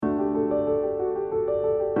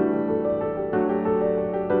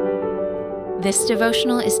This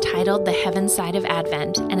devotional is titled The Heaven Side of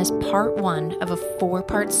Advent and is part 1 of a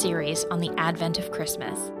 4-part series on the advent of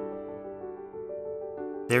Christmas.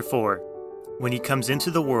 Therefore, when he comes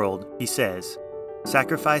into the world, he says,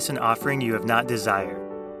 "Sacrifice and offering you have not desired,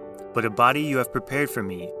 but a body you have prepared for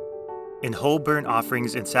me. In whole burnt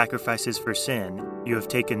offerings and sacrifices for sin you have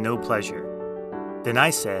taken no pleasure." Then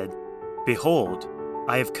I said, "Behold,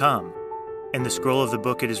 I have come. In the scroll of the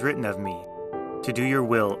book it is written of me, to do your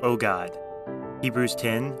will, O God." Hebrews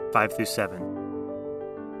 10, 5-7.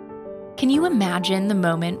 Can you imagine the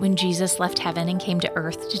moment when Jesus left heaven and came to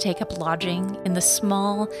earth to take up lodging in the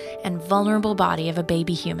small and vulnerable body of a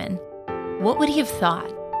baby human? What would he have thought?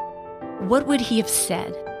 What would he have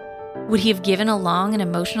said? Would he have given a long and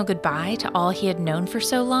emotional goodbye to all he had known for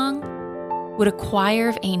so long? Would a choir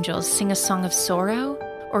of angels sing a song of sorrow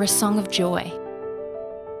or a song of joy?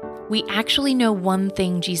 We actually know one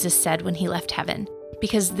thing Jesus said when he left heaven,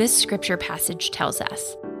 because this scripture passage tells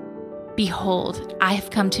us, "Behold, I have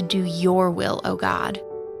come to do your will, O God."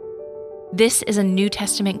 This is a New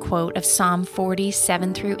Testament quote of Psalm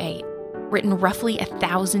 47-8, written roughly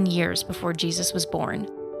 1,000 years before Jesus was born.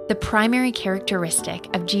 The primary characteristic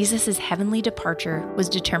of Jesus' heavenly departure was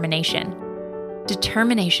determination.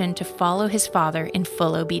 Determination to follow his Father in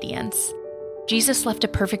full obedience. Jesus left a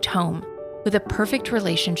perfect home, with a perfect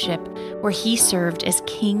relationship where he served as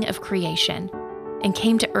King of creation, and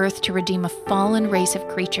came to earth to redeem a fallen race of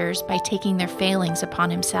creatures by taking their failings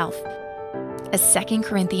upon himself. As 2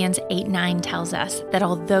 Corinthians 8:9 tells us that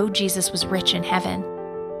although Jesus was rich in heaven,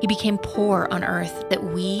 he became poor on earth that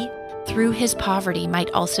we, through his poverty,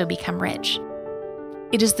 might also become rich.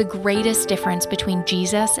 It is the greatest difference between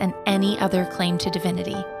Jesus and any other claim to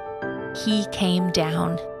divinity. He came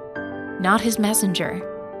down, not his messenger,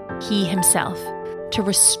 he himself, to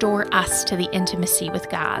restore us to the intimacy with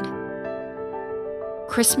God.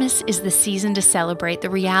 Christmas is the season to celebrate the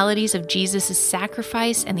realities of Jesus'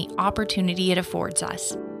 sacrifice and the opportunity it affords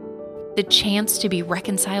us. The chance to be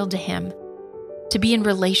reconciled to him, to be in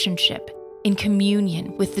relationship, in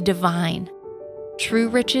communion with the divine. True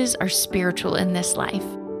riches are spiritual in this life.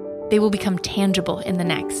 They will become tangible in the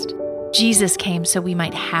next. Jesus came so we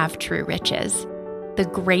might have true riches, the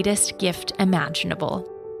greatest gift imaginable.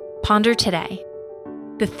 Ponder today.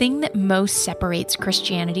 The thing that most separates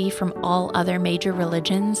Christianity from all other major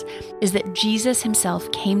religions is that Jesus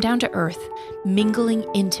himself came down to earth, mingling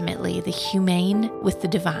intimately the humane with the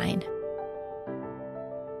divine.